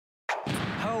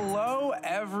Hello,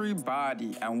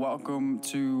 everybody, and welcome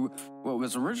to what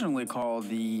was originally called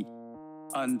the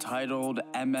Untitled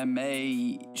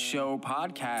MMA show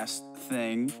podcast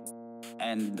thing.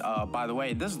 And by the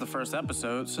way, this is the first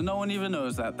episode, so no one even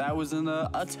knows that. That was in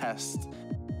a test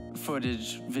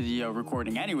footage video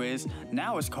recording. Anyways,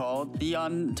 now it's called the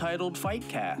Untitled Fight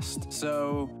Cast.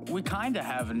 So we kind of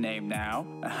have a name now.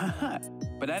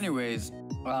 But anyways,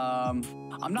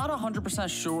 I'm not 100%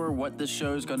 sure what this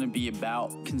show is going to be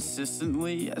about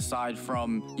consistently, aside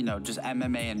from, just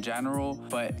MMA in general.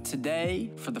 But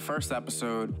today, for the first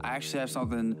episode, I actually have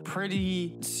something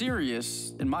pretty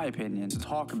serious, in my opinion, to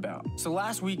talk about. So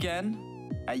last weekend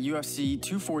at UFC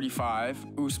 245,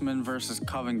 Usman versus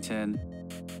Covington,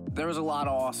 there was a lot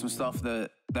of awesome stuff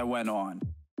that went on.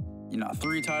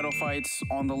 3 title fights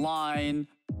on the line,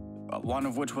 one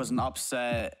of which was an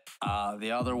upset.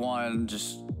 The other one,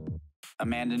 just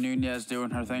Amanda Nunes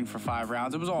doing her thing for 5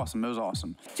 rounds. It was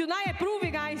awesome. Tonight I prove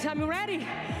it, guys. I'm ready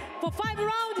for 5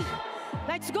 rounds.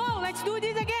 Let's go. Let's do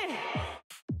this again.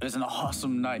 It was an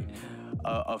awesome night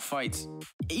of fights.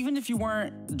 Even if you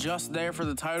weren't just there for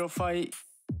the title fight,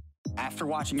 after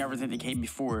watching everything that came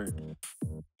before it,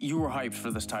 you were hyped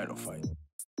for this title fight.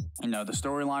 The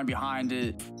storyline behind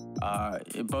it,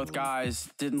 both guys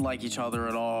didn't like each other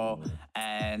at all.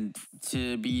 And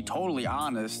to be totally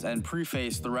honest and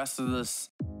preface the rest of this,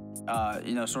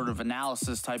 sort of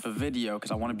analysis type of video,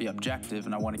 because I want to be objective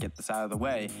and I want to get this out of the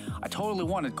way, I totally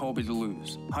wanted Colby to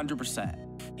lose,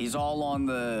 100%. He's all on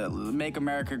the Make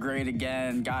America Great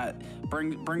Again,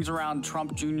 brings around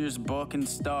Trump Jr.'s book and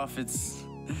stuff.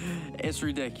 It's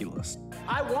ridiculous.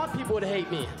 I want people to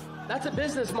hate me. That's a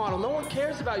business model. No one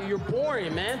cares about you. You're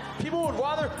boring, man. People would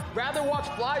rather watch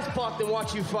flies pluck than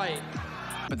watch you fight.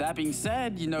 But that being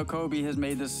said, Colby has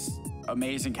made this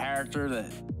amazing character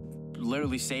that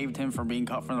literally saved him from being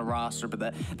cut from the roster.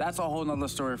 But that's a whole nother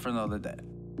story for another day.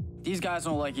 These guys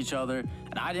don't like each other,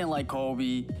 and I didn't like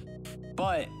Colby.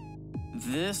 But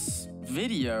this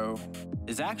video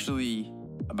is actually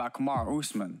about Kamaru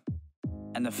Usman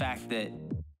and the fact that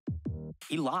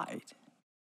he lied.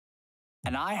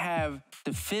 And I have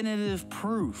definitive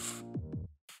proof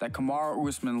that Kamaru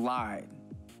Usman lied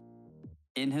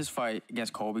in his fight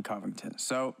against Colby Covington.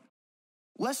 So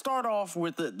let's start off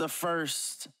with the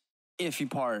first iffy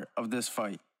part of this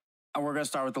fight. And we're going to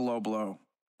start with the low blow.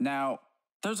 Now,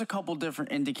 there's a couple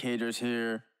different indicators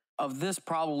here of this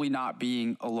probably not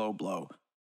being a low blow.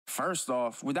 First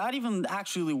off, without even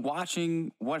actually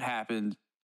watching what happened,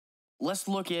 let's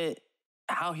look at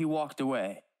how he walked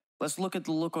away. Let's look at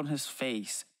the look on his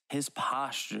face, his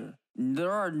posture.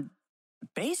 There are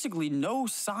basically no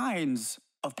signs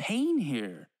of pain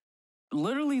here.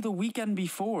 Literally the weekend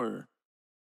before,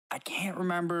 I can't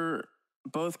remember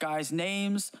both guys'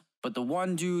 names, but the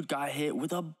one dude got hit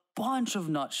with a bunch of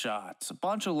nut shots, a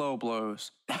bunch of low blows,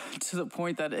 to the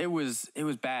point that it was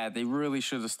bad. They really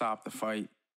should have stopped the fight.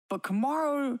 But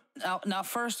Kamaru, now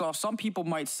first off, some people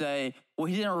might say, well,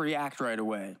 he didn't react right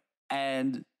away.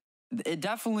 And it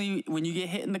definitely, when you get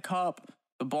hit in the cup,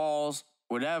 the balls,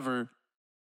 whatever,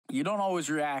 you don't always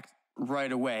react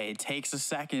right away. It takes a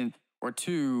second or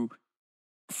two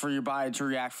for your body to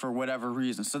react for whatever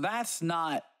reason. So that's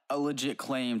not a legit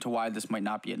claim to why this might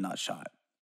not be a nut shot.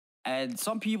 And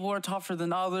some people are tougher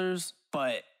than others,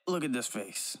 but look at this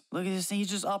face. Look at this. He's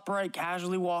just upright,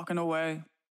 casually walking away.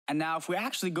 And now if we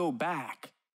actually go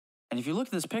back, and if you look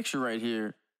at this picture right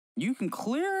here, you can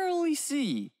clearly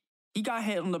see he got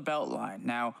hit on the belt line.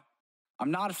 Now,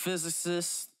 I'm not a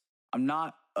physicist. I'm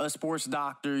not a sports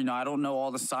doctor. I don't know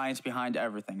all the science behind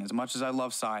everything. As much as I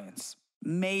love science,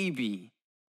 maybe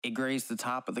it grazed the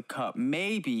top of the cup.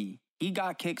 Maybe he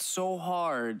got kicked so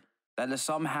hard that it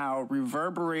somehow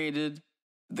reverberated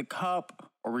the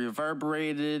cup or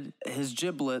reverberated his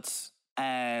giblets,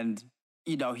 and,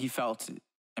 he felt it.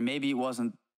 And maybe it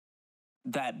wasn't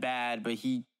that bad, but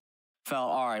he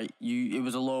felt, all right, it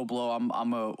was a low blow, I'm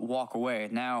going to walk away.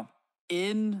 Now,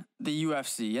 in the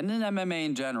UFC and in MMA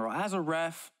in general, as a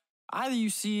ref, either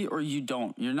you see it or you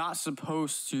don't. You're not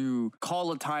supposed to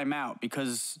call a timeout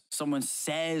because someone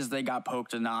says they got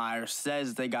poked in the eye or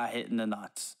says they got hit in the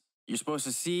nuts. You're supposed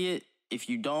to see it. If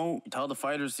you don't, tell the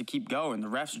fighters to keep going. The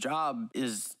ref's job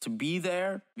is to be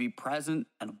there, be present,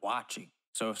 and watching.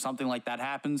 So if something like that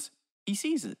happens, he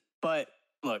sees it. But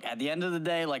look, at the end of the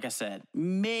day, like I said,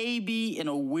 maybe in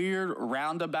a weird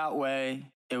roundabout way,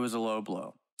 it was a low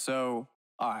blow. So,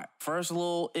 all right, first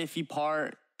little iffy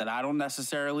part that I don't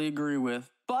necessarily agree with,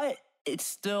 but it's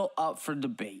still up for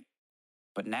debate.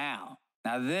 But now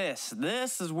this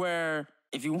is where,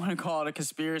 if you want to call it a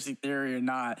conspiracy theory or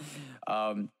not,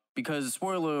 Because,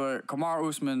 spoiler alert, Kamaru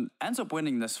Usman ends up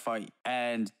winning this fight.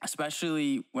 And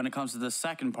especially when it comes to the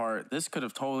second part, this could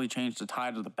have totally changed the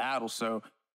tide of the battle. So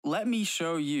let me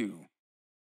show you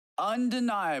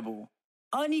undeniable,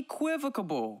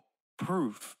 unequivocal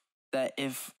proof that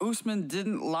if Usman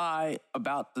didn't lie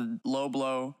about the low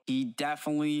blow, he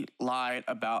definitely lied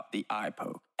about the eye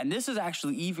poke. And this is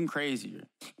actually even crazier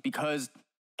because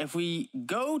if we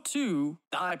go to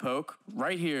the eye poke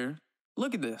right here,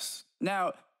 look at this.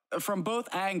 Now, from both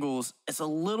angles, it's a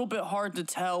little bit hard to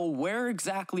tell where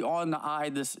exactly on the eye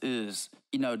this is.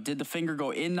 You know, did the finger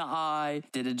go in the eye?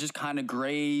 Did it just kind of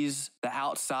graze the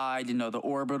outside, you know, the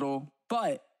orbital?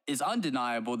 But it's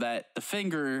undeniable that the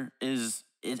finger is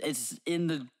it's in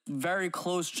the very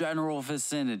close general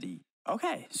vicinity.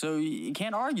 Okay, so you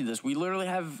can't argue this. We literally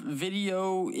have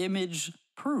video image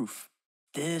proof.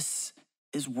 This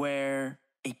is where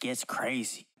it gets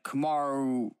crazy.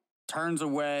 Kamaru turns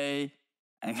away,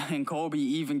 and Colby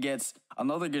even gets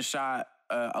another good shot,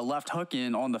 a left hook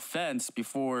in on the fence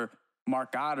before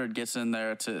Mark Goddard gets in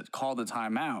there to call the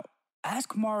timeout. As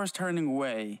Kamaru's turning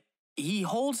away, he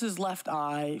holds his left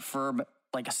eye for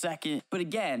like a second. But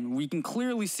again, we can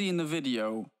clearly see in the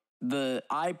video, the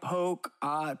eye poke,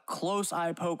 close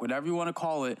eye poke, whatever you want to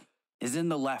call it, is in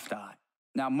the left eye.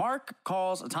 Now, Mark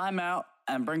calls a timeout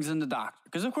and brings in the doctor.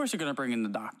 Because of course you're going to bring in the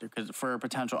doctor for a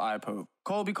potential eye poke.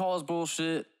 Colby calls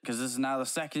bullshit because this is now the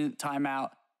second timeout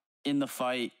in the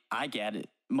fight. I get it.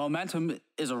 Momentum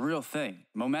is a real thing.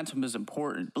 Momentum is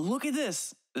important. But look at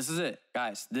this. This is it,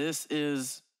 guys. This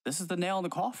is the nail in the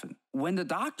coffin. When the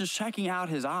doctor's checking out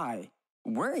his eye,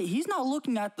 he's not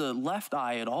looking at the left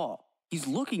eye at all. He's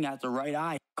looking at the right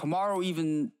eye. Kamaru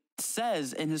even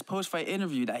says in his post-fight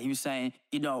interview that he was saying,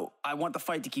 you know, I want the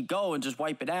fight to keep going, just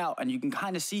wipe it out. And you can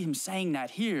kind of see him saying that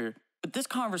here. But this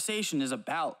conversation is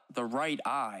about the right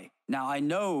eye. Now, I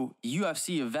know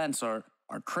UFC events are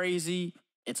crazy.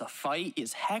 It's a fight.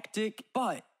 It's hectic.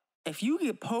 But if you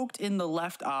get poked in the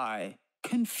left eye,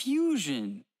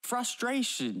 confusion,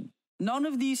 frustration, none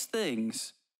of these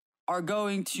things are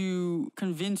going to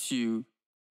convince you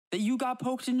that you got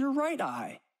poked in your right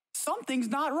eye. Something's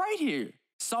not right here.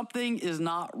 Something is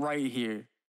not right here.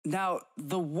 Now,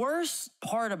 the worst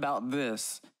part about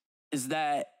this is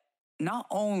that not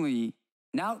only,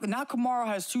 now Kamaru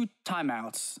has 2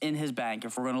 timeouts in his bank,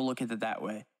 if we're going to look at it that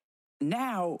way.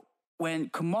 Now, when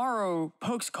Kamaru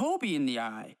pokes Colby in the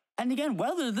eye, and again,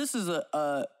 whether this is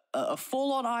a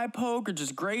full-on eye poke or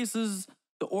just grazes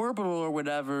the orbital or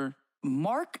whatever,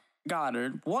 Mark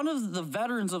Goddard, one of the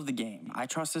veterans of the game, I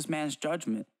trust this man's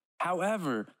judgment.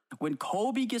 However, when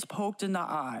Colby gets poked in the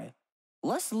eye,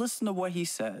 let's listen to what he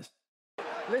says.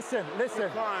 Listen.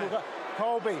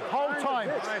 Colby, hold time.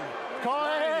 Hey.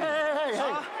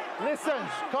 Listen,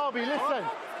 Colby, listen.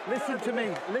 Listen to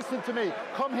me.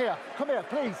 Come here,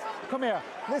 please. Come here.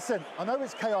 Listen, I know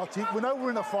it's chaotic. We know we're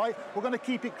in a fight. We're going to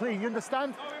keep it clean. You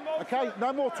understand? Okay,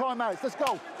 no more timeouts. Let's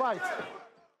go. Fight.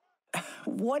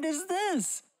 What is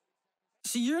this?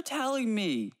 So you're telling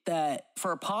me that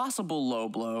for a possible low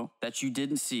blow that you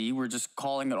didn't see, we're just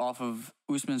calling it off of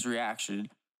Usman's reaction,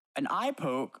 an eye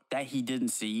poke that he didn't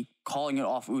see, calling it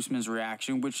off Usman's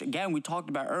reaction, which again, we talked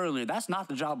about earlier, that's not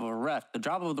the job of a ref. The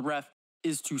job of the ref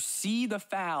is to see the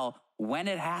foul when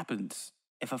it happens.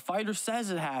 If a fighter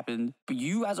says it happened, but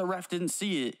you as a ref didn't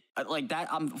see it, like that,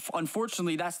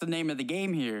 unfortunately, that's the name of the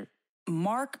game here.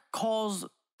 Mark calls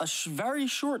a very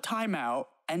short timeout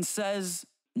and says,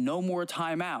 no more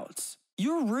timeouts.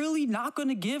 You're really not going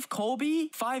to give Colby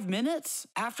 5 minutes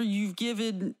after you've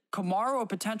given Kamaru a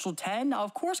potential 10? Now,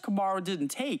 of course, Kamaru didn't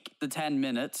take the 10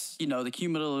 minutes, you know, the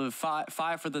cumulative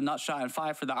five for the nut shot and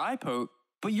 5 for the eye poke,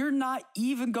 but you're not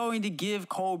even going to give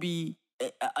Colby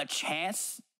a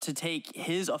chance to take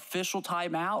his official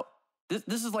timeout.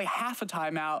 This is like half a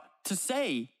timeout to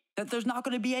say that there's not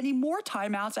going to be any more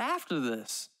timeouts after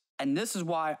this. And this is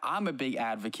why I'm a big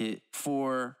advocate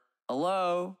for,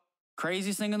 hello,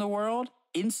 craziest thing in the world,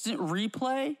 instant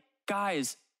replay.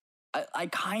 Guys, I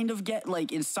kind of get,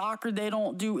 like, in soccer, they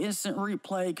don't do instant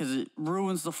replay because it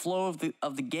ruins the flow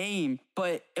of the game.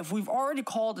 But if we've already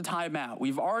called a timeout,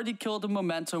 we've already killed the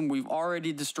momentum, we've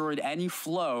already destroyed any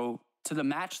flow to the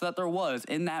match that there was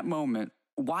in that moment,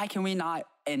 why can we not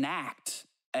enact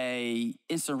a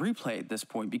instant replay at this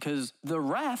point? Because the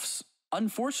refs,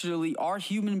 unfortunately, are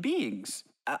human beings.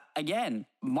 Again,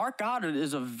 Mark Goddard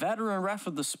is a veteran ref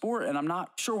of the sport, and I'm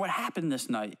not sure what happened this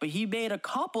night, but he made a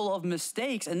couple of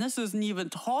mistakes, and this isn't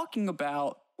even talking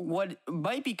about what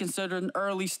might be considered an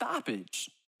early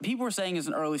stoppage. People are saying it's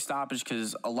an early stoppage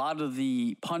because a lot of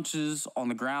the punches on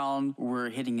the ground were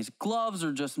hitting his gloves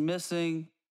or just missing,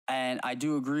 and I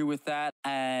do agree with that.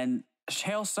 And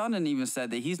Chael Sonnen even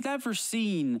said that he's never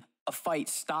seen a fight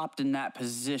stopped in that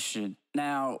position.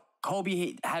 Now,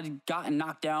 Colby had gotten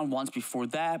knocked down once before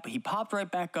that, but he popped right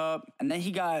back up, and then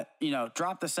he got,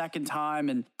 dropped the second time.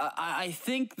 And I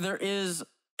think there is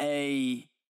an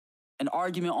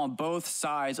argument on both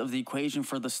sides of the equation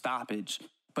for the stoppage.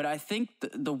 But I think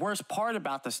the worst part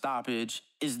about the stoppage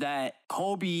is that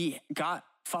Colby got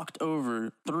fucked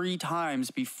over 3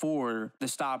 times before the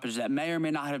stoppage that may or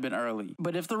may not have been early.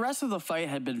 But if the rest of the fight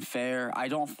had been fair, I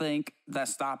don't think that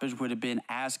stoppage would have been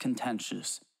as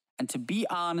contentious. And to be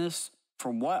honest,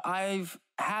 from what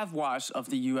have watched of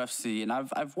the UFC, and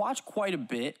I've watched quite a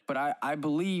bit, but I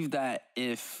believe that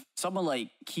if someone like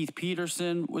Keith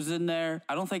Peterson was in there,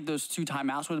 I don't think those 2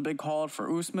 timeouts would have been called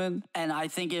for Usman. And I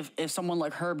think if someone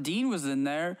like Herb Dean was in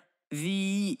there,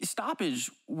 the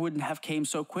stoppage wouldn't have came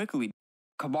so quickly.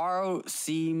 Kamaru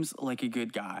seems like a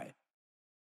good guy.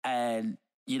 And,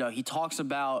 he talks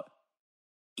about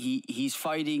he's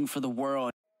fighting for the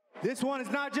world. This one is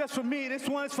not just for me. This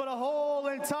one is for the whole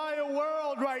entire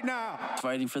world right now. He's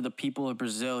fighting for the people of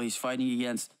Brazil. He's fighting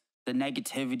against the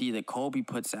negativity that Colby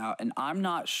puts out. And I'm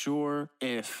not sure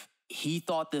if he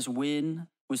thought this win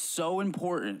was so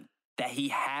important that he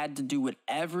had to do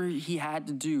whatever he had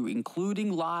to do,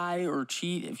 including lie or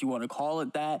cheat, if you want to call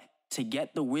it that, to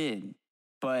get the win.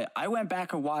 But I went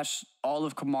back and watched all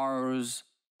of Kamaru's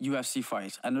UFC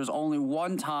fights, and there's only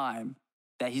one time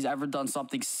that he's ever done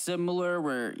something similar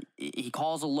where he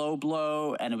calls a low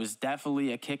blow, and it was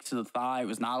definitely a kick to the thigh. It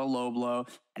was not a low blow,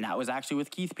 and that was actually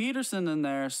with Keith Peterson in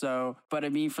there. So, but I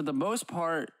mean, for the most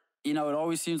part, it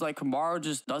always seems like Kamaru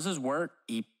just does his work.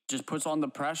 He just puts on the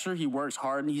pressure. He works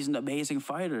hard, and he's an amazing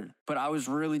fighter. But I was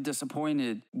really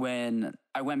disappointed when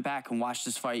I went back and watched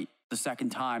this fight the second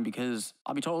time, because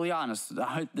I'll be totally honest,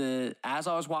 as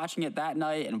I was watching it that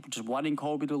night and just wanting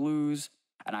Colby to lose,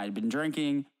 and I had been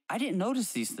drinking, I didn't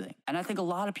notice these things. And I think a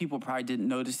lot of people probably didn't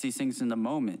notice these things in the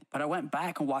moment. But I went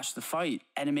back and watched the fight,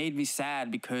 and it made me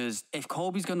sad, because if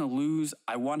Colby's gonna lose,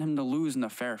 I want him to lose in a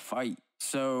fair fight.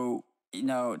 So,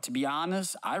 to be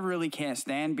honest, I really can't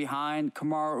stand behind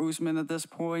Kamaru Usman at this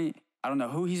point. I don't know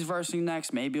who he's versing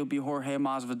next. Maybe it'll be Jorge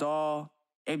Masvidal.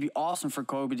 It'd be awesome for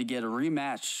Colby to get a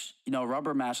rematch,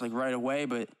 rubber match like right away,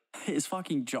 but his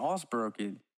fucking jaw's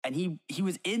broken. And he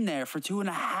was in there for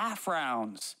 2.5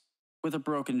 rounds with a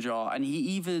broken jaw. And he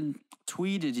even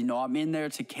tweeted, I'm in there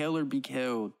to kill or be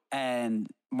killed. And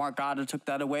Mark Goddard took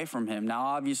that away from him. Now,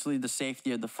 obviously, the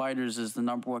safety of the fighters is the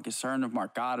number one concern of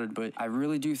Mark Goddard, but I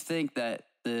really do think that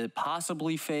the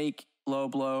possibly fake low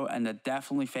blow and the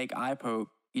definitely fake eye poke,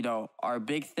 are a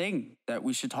big thing that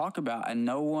we should talk about. And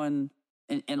no one,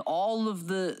 in all of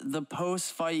the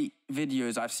post-fight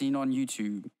videos I've seen on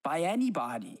YouTube, by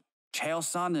anybody, Chael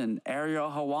Sonnen, Ariel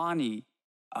Helwani,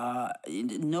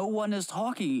 no one is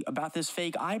talking about this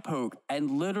fake eye poke,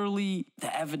 and literally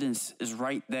the evidence is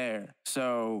right there.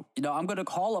 So, I'm going to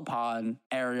call upon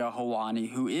Ariel Helwani,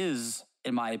 who is,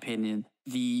 in my opinion,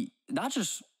 not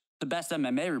just the best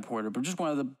MMA reporter, but just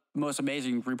one of the most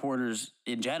amazing reporters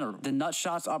in general. The nut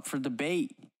shot's up for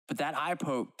debate, but that eye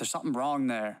poke, there's something wrong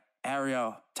there.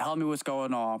 Ariel, tell me what's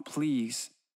going on. Please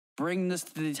bring this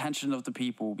to the attention of the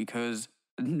people, because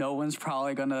no one's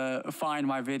probably gonna find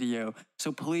my video.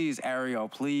 So please, Ariel,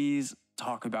 please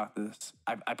talk about this.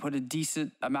 I put a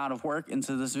decent amount of work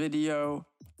into this video.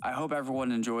 I hope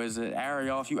everyone enjoys it.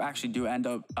 Ariel, if you actually do end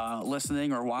up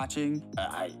listening or watching,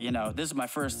 this is my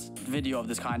first video of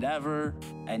this kind ever,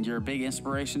 and you're a big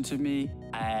inspiration to me.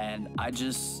 And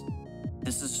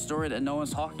this is a story that no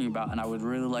one's talking about, and I would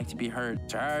really like to be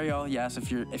heard. So Ariel, yes, if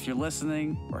you're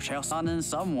listening, or Chael Sonnen,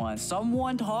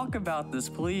 someone talk about this,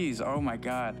 please. Oh my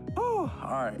God. Whew.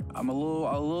 All right, I'm a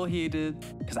little heated,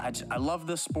 because I love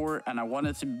this sport, and I want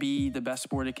it to be the best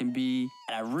sport it can be.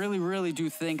 And I really, really do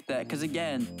think that, because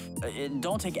again,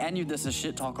 don't take any of this as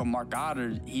shit talk on Mark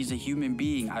Goddard. He's a human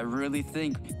being. I really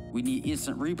think we need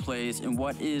instant replays in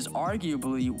what is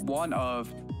arguably one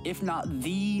of, if not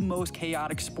the most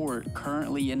chaotic sport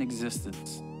currently in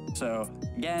existence. So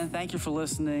again, thank you for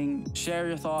listening. Share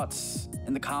your thoughts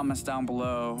in the comments down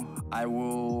below. I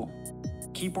will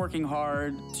keep working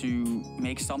hard to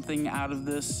make something out of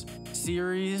this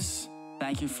series.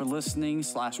 Thank you for listening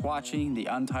 / watching the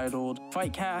Untitled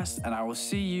Fight Cast, and I will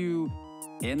see you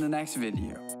in the next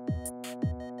video.